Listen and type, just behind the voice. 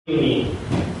Once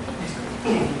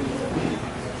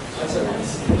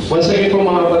again po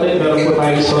mga kapatid, meron po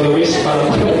tayong soloist para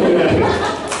po natin.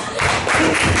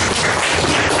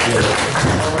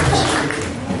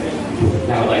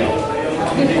 Nakabay.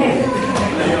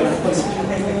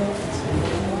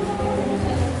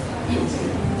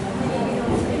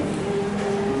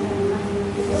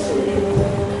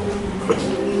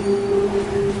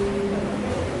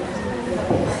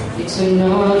 It's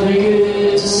another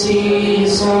good to see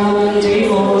Sunday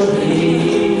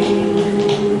morning.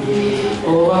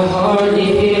 Oh, I hardly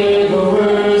hear the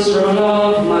words roll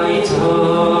off my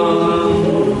tongue.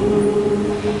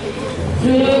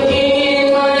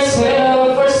 Looking in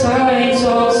myself for signs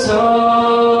of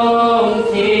something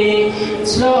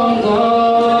that's long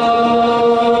gone.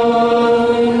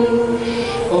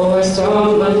 Oh, I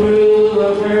stumble through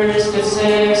a verse that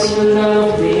says you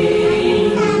love me.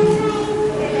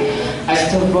 As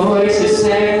the voices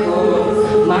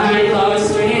echo, my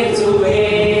thoughts drift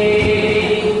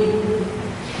away,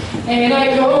 and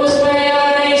I close my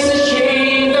eyes,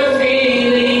 ashamed of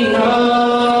feeling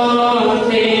nothing,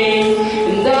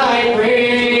 and I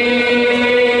pray,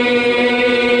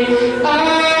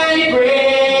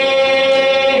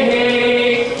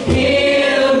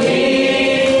 heal me,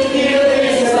 heal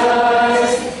this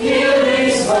eyes, heal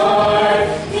this heart,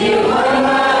 heal my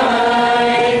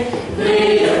mind,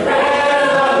 breathe the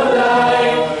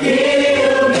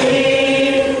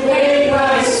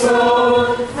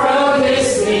from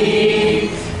this sleep,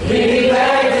 bring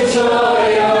back the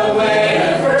joy of when I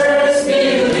first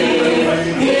believed.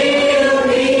 Heal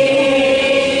me.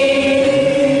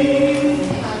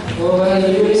 Oh, I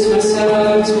lose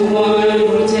myself to one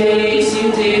who takes you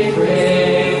different.